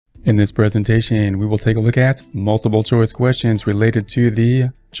In this presentation, we will take a look at multiple choice questions related to the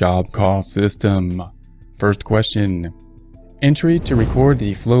job cost system. First question: entry to record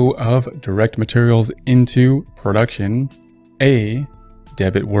the flow of direct materials into production. A,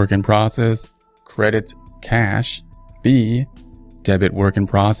 debit work in process, credit cash. B, debit work in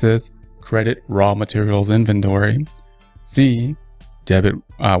process, credit raw materials inventory. C, debit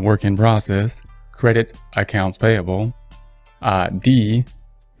work in process, credit accounts payable. D,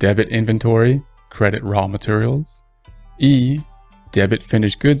 debit inventory, credit raw materials. E, debit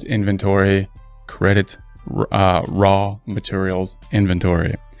finished goods inventory, credit raw materials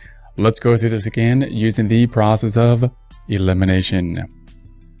inventory. Let's go through this again using the process of elimination.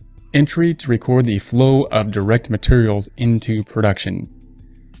 Entry to record the flow of direct materials into production.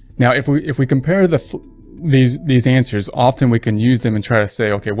 Now, if we compare these answers, often we can use them and try to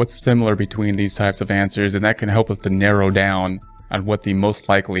say, okay, what's similar between these types of answers, and that can help us to narrow down on what the most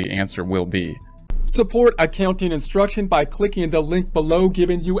likely answer will be. Support accounting instruction by clicking the link below,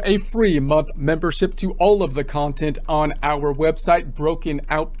 giving you a free month membership to all of the content on our website, broken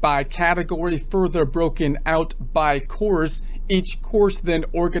out by category, further broken out by course. Each course then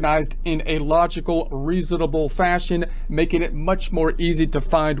organized in a logical, reasonable fashion, making it much more easy to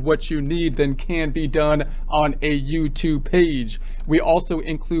find what you need than can be done on a YouTube page. We also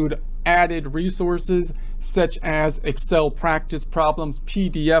include added resources such as Excel practice problems,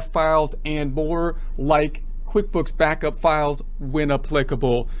 PDF files, and more, like QuickBooks backup files when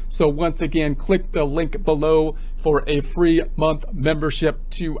applicable. So once again, click the link below for a free month membership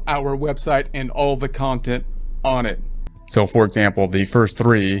to our website and all the content on it. So for example, the first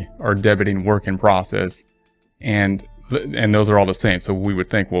three are debiting work in process, and those are all the same. So we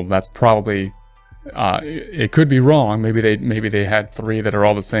would think, well, that's probably it could be wrong. Maybe they had three that are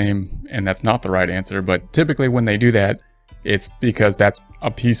all the same, and that's not the right answer. But typically when they do that, it's because that's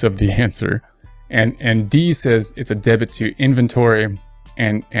a piece of the answer. And D says it's a debit to inventory,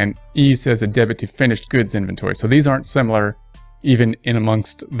 and E says a debit to finished goods inventory. So these aren't similar even in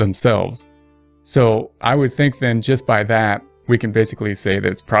amongst themselves. So I would think then just by that, we can basically say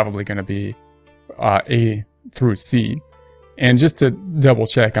that it's probably going to be A through C. And just to double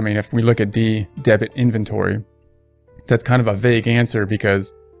check, I mean, if we look at D, debit inventory, that's kind of a vague answer,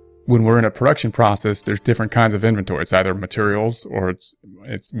 because when we're in a production process, there's different kinds of inventory. It's either materials, or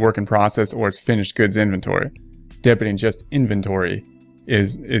it's work in process, or it's finished goods inventory. Debiting just inventory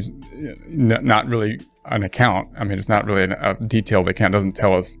is not really an account. I mean, it's not really a detailed account. It doesn't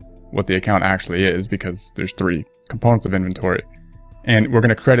tell us what the account actually is, because there's three components of inventory. And we're going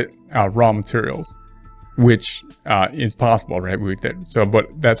to credit raw materials, which is possible, right?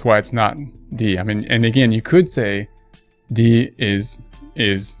 But that's why it's not D. I mean, and again, you could say D is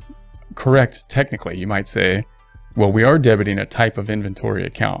correct technically. You might say, well, we are debiting a type of inventory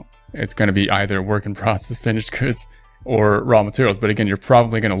account. It's going to be either work in process, finished goods, or raw materials. But again, you're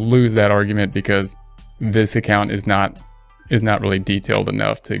probably going to lose that argument, because this account is not really detailed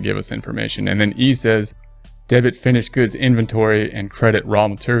enough to give us information. And then E says debit finished goods inventory and credit raw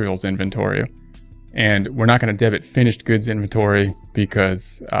materials inventory. And we're not going to debit finished goods inventory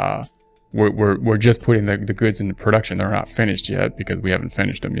because we're just putting the goods into production. They're not finished yet because we haven't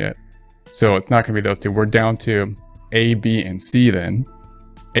finished them yet. So it's not going to be those two. We're down to A, B, and C then.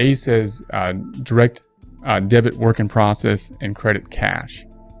 A says direct debit work in process and credit cash.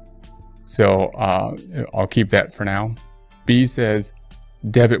 So I'll keep that for now. B says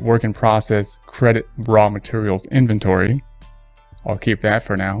debit work in process, credit raw materials inventory. I'll keep that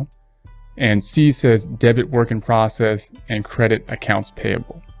for now. And C says debit work in process and credit accounts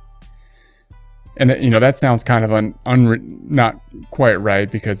payable. And that sounds kind of not quite right,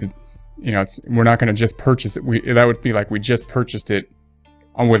 because we're not going to just purchase it. That would be like we just purchased it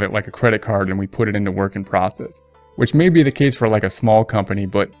with it like a credit card, and we put it into work in process, which may be the case for like a small company,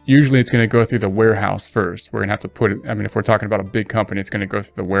 but usually it's going to go through the warehouse first. We're going to have to put it, I mean, if we're talking about a big company, it's going to go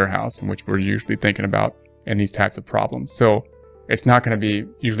through the warehouse, in which we're usually thinking about in these types of problems. So it's not going to be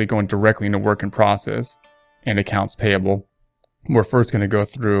usually going directly into work in process and accounts payable. We're first going to go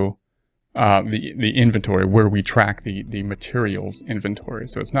through the inventory, where we track the materials inventory.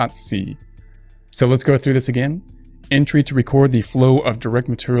 So it's not C. So let's go through this again. Entry to record the flow of direct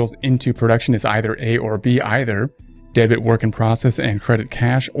materials into production is either A or B. Either debit work in process and credit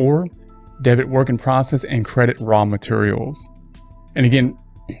cash, or debit work in process and credit raw materials. And again,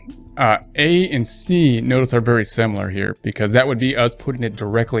 A and C, notice, are very similar here, because that would be us putting it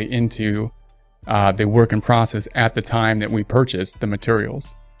directly into the work in process at the time that we purchased the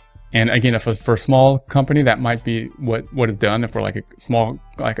materials. And again, if for a small company, that might be what is done if we're like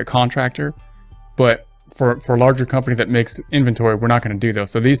a contractor. But for a larger company that makes inventory, we're not going to do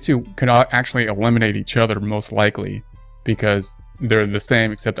those. So these two can actually eliminate each other most likely, because they're the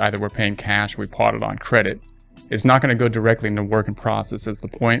same, except either we're paying cash, we plot it on credit. It's not going to go directly into work in process is the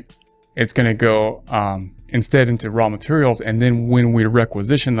point. It's going to go instead into raw materials, and then when we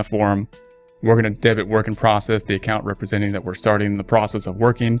requisition the form, we're going to debit work in process, the account representing that we're starting the process of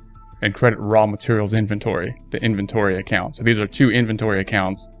working, and credit raw materials inventory, the inventory account. So these are two inventory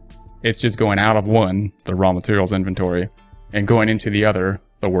accounts. It's just going out of one, the raw materials inventory, and going into the other,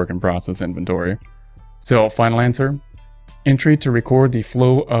 the work in process inventory. So final answer, entry to record the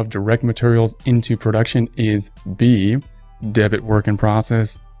flow of direct materials into production is B, debit work in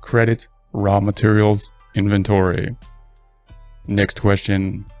process, credit raw materials inventory. Next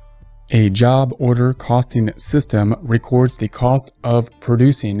question. A job order costing system records the cost of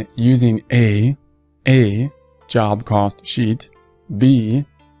producing using A job cost sheet, B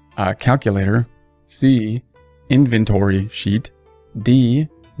calculator, C inventory sheet, D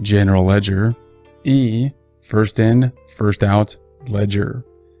general ledger, E first in, first out ledger.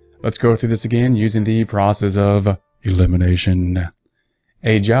 Let's go through this again using the process of elimination.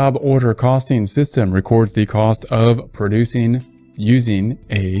 A job order costing system records the cost of producing using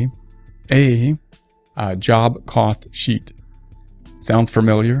a job cost sheet. Sounds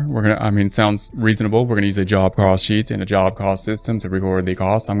familiar. Sounds reasonable. We're gonna use a job cost sheet and a job cost system to record the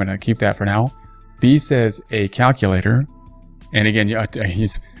cost. I'm gonna keep that for now. B says a calculator. And again,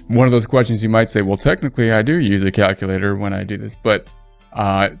 it's one of those questions you might say, well, technically I do use a calculator when I do this, but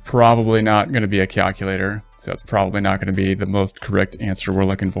probably not gonna be a calculator. So it's probably not gonna be the most correct answer we're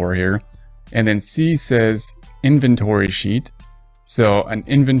looking for here. And then C says inventory sheet. So an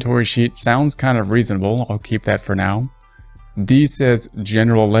inventory sheet sounds kind of reasonable. I'll keep that for now. D says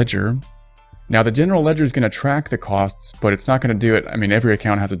general ledger. Now the general ledger is going to track the costs, but it's not going to do it. I mean, every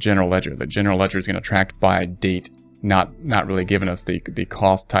account has a general ledger. The general ledger is going to track by date, not really giving us the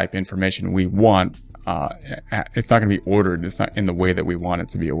cost type information we want. It's not going to be ordered. It's not in the way that we want it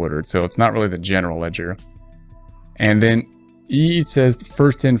to be ordered. So it's not really the general ledger. And then E says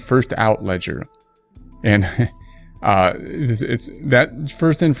first in, first out ledger. And it's that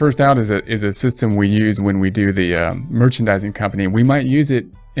first in, first out is a system we use when we do the merchandising company. We might use it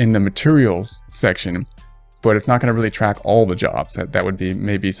in the materials section, but it's not going to really track all the jobs. That would be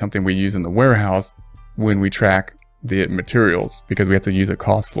maybe something we use in the warehouse when we track the materials, because we have to use a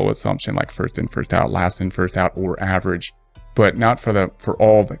cost flow assumption like first in, first out, last in, first out, or average, but not for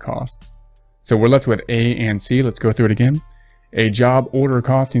all the costs. So we're left with A and C. Let's go through it again. A job order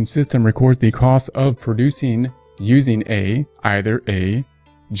costing system records the cost of producing using either A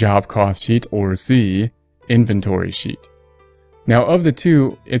job cost sheet or C inventory sheet. Now of the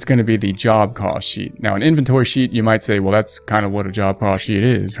two, it's going to be the job cost sheet. Now an inventory sheet, you might say, well, that's kind of what a job cost sheet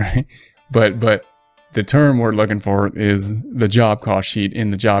is, right? But the term we're looking for is the job cost sheet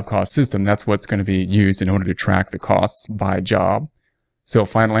in the job cost system. That's what's going to be used in order to track the costs by job. So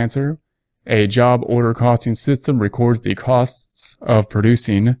final answer, a job order costing system records the costs of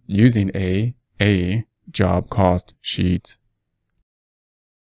producing using a job cost sheet.